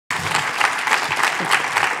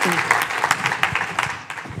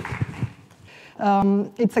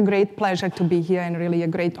It's a great pleasure to be here and really a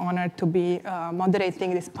great honor to be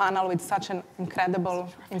moderating this panel with such an incredible,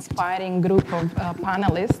 inspiring group of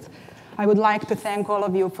panelists. I would like to thank all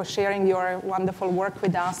of you for sharing your wonderful work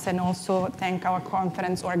with us, and also thank our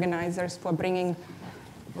conference organizers for bringing,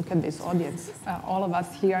 look at this audience, all of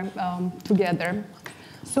us here together.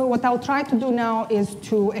 So what I'll try to do now is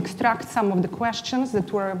to extract some of the questions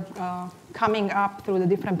that were coming up through the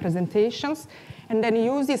different presentations, and then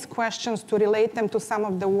use these questions to relate them to some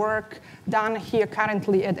of the work done here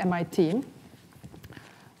currently at MIT.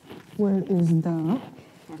 Where is the,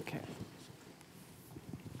 okay.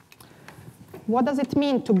 What does it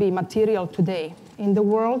mean to be material today? In the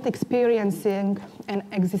world experiencing an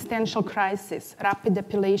existential crisis, rapid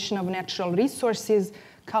depletion of natural resources,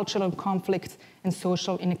 cultural conflicts, and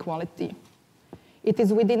social inequality. It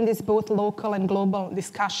is within this both local and global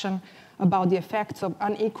discussion about the effects of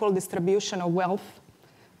unequal distribution of wealth,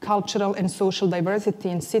 cultural and social diversity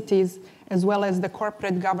in cities, as well as the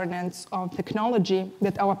corporate governance of technology,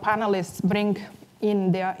 that our panelists bring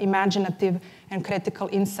in their imaginative and critical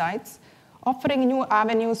insights, offering new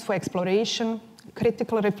avenues for exploration,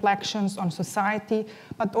 critical reflections on society,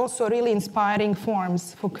 but also really inspiring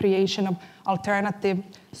forms for creation of alternative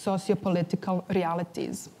socio-political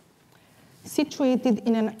realities. Situated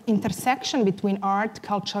in an intersection between art,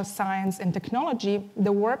 culture, science, and technology,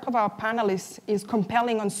 the work of our panelists is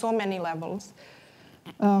compelling on so many levels,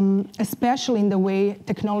 especially in the way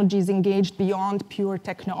technology is engaged beyond pure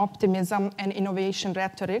techno-optimism and innovation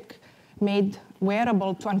rhetoric, made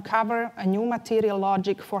wearable to uncover a new material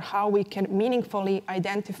logic for how we can meaningfully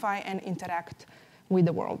identify and interact with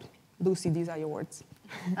the world. Lucy, these are your words.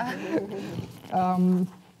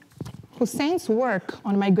 Hussein's work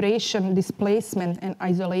on migration, displacement, and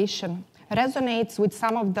isolation resonates with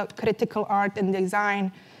some of the critical art and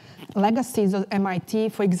design legacies of MIT.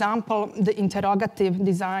 For example, the interrogative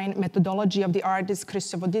design methodology of the artist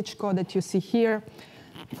Krzysztof Wodiczko that you see here,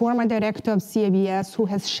 former director of CABS, who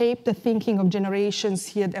has shaped the thinking of generations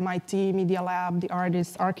here at MIT, Media Lab, the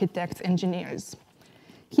artists, architects, engineers.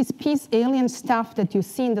 His piece, Alien Stuff, that you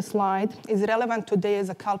see in the slide, is relevant today as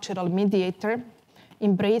a cultural mediator,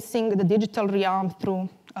 embracing the digital realm through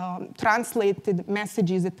translated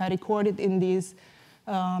messages that are recorded in these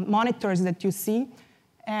monitors that you see,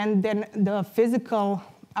 and then the physical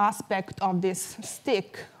aspect of this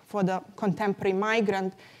stick for the contemporary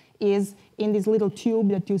migrant is in this little tube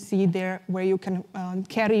that you see there, where you can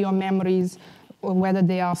carry your memories, or whether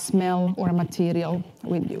they are smell or material,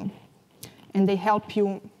 with you. And they help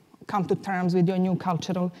you come to terms with your new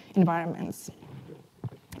cultural environments.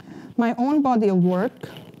 My own body of work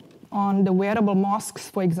on the wearable mosques,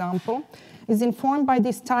 for example, is informed by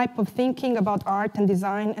this type of thinking about art and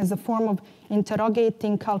design as a form of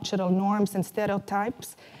interrogating cultural norms and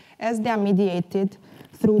stereotypes as they are mediated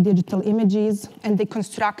through digital images, and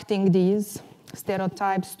deconstructing these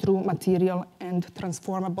stereotypes through material and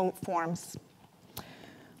transformable forms.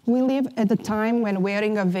 We live at a time when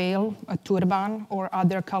wearing a veil, a turban, or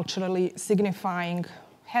other culturally signifying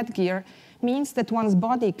headgear means that one's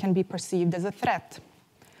body can be perceived as a threat.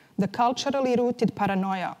 The culturally rooted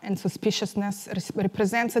paranoia and suspiciousness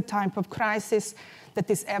represents a type of crisis that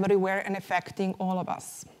is everywhere and affecting all of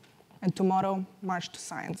us. And tomorrow, March to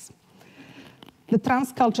Science. The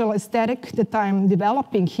transcultural aesthetic that I'm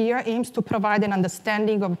developing here aims to provide an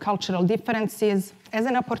understanding of cultural differences as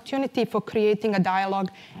an opportunity for creating a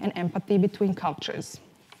dialogue and empathy between cultures.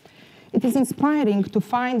 It is inspiring to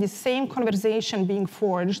find the same conversation being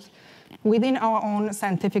forged within our own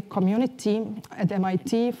scientific community at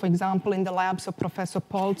MIT, for example, in the labs of Professor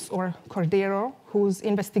Poltz or Cordero, whose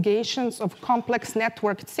investigations of complex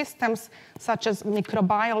networked systems, such as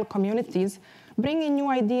microbial communities, bring in new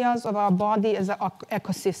ideas of our body as an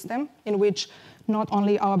ecosystem in which not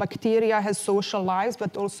only our bacteria has social lives,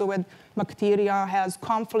 but also when bacteria has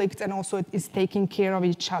conflict and also is taking care of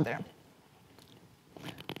each other.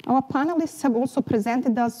 Our panelists have also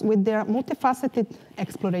presented us with their multifaceted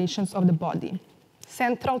explorations of the body.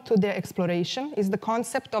 Central to their exploration is the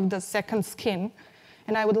concept of the second skin,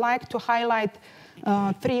 and I would like to highlight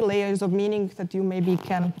 3 layers of meaning that you maybe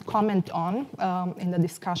can comment on in the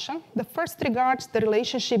discussion. The first regards the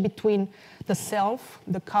relationship between the self,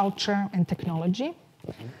 the culture, and technology.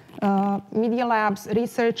 Media Lab's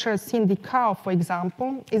researcher Cindy Kao, for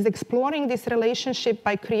example, is exploring this relationship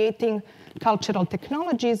by creating cultural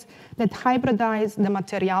technologies that hybridize the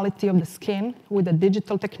materiality of the skin with the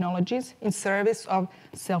digital technologies in service of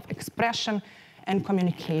self-expression and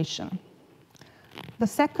communication. The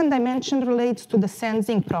second dimension relates to the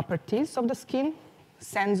sensing properties of the skin,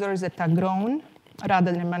 sensors that are grown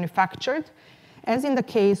rather than manufactured, as in the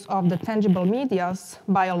case of the Tangible Media's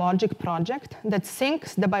biologic project that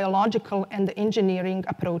syncs the biological and the engineering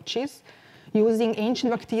approaches using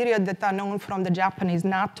ancient bacteria that are known from the Japanese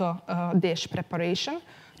natto dish preparation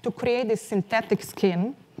to create this synthetic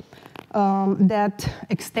skin that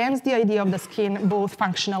extends the idea of the skin both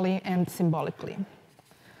functionally and symbolically.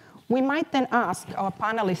 We might then ask our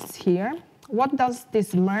panelists here, what does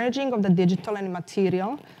this merging of the digital and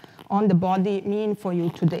material on the body mean for you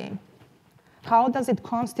today? How does it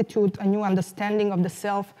constitute a new understanding of the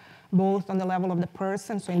self, both on the level of the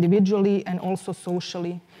person, so individually, and also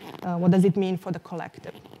socially? What does it mean for the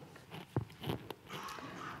collective?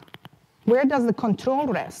 Where does the control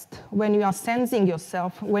rest when you are sensing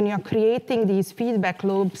yourself, when you are creating these feedback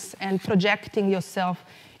loops and projecting yourself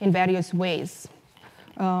in various ways?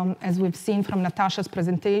 As we've seen from Natasha's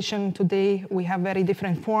presentation today, we have very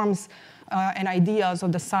different forms and ideas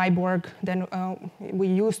of the cyborg than we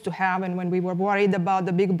used to have, and when we were worried about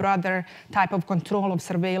the big brother type of control of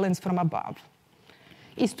surveillance from above.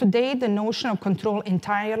 Is today the notion of control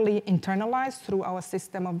entirely internalized through our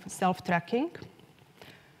system of self-tracking?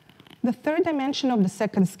 The third dimension of the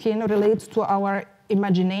second skin relates to our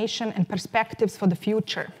imagination and perspectives for the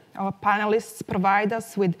future. Our panelists provide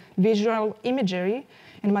us with visual imagery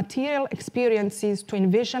and material experiences to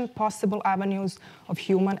envision possible avenues of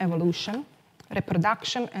human evolution,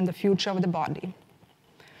 reproduction, and the future of the body.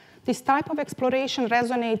 This type of exploration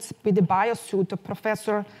resonates with the biosuit of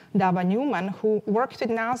Professor Dava Newman, who worked with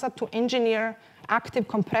NASA to engineer active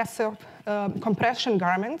compression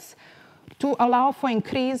garments to allow for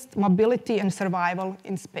increased mobility and survival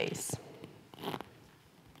in space.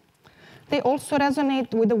 They also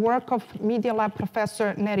resonate with the work of Media Lab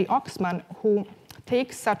Professor Neri Oxman, who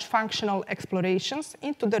takes such functional explorations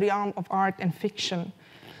into the realm of art and fiction.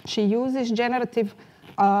 She uses generative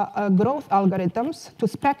growth algorithms to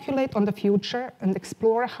speculate on the future and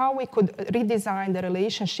explore how we could redesign the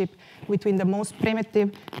relationship between the most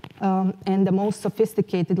primitive and the most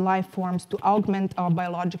sophisticated life forms to augment our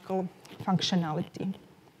biological functionality.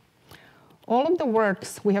 All of the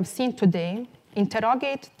works we have seen today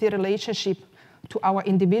interrogate the relationship to our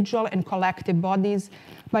individual and collective bodies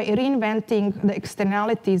by reinventing the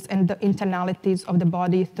externalities and the internalities of the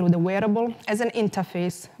body through the wearable as an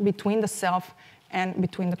interface between the self and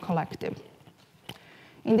between the collective.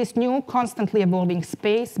 In this new, constantly evolving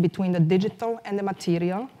space between the digital and the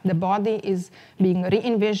material, the body is being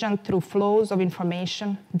re-envisioned through flows of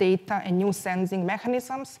information, data, and new sensing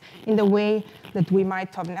mechanisms in the way that we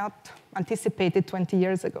might have not anticipated 20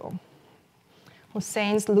 years ago.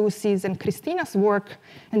 Hussein's, Lucy's, and Christina's work,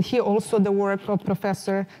 and here also the work of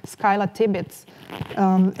Professor Skyla Tibbets,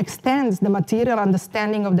 extends the material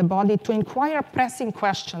understanding of the body to inquire pressing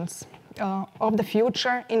questions of the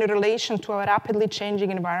future in relation to our rapidly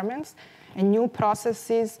changing environments and new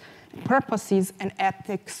processes, purposes, and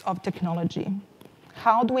ethics of technology.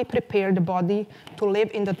 How do we prepare the body to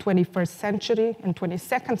live in the 21st century and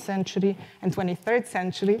 22nd century and 23rd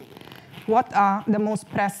century? What are the most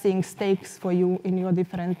pressing stakes for you in your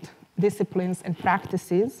different disciplines and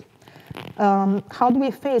practices? How do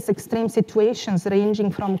we face extreme situations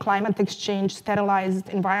ranging from climate exchange, sterilized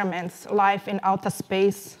environments, life in outer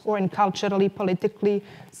space, or in culturally, politically,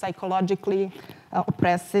 psychologically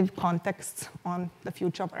oppressive contexts on the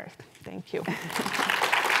future of Earth? Thank you.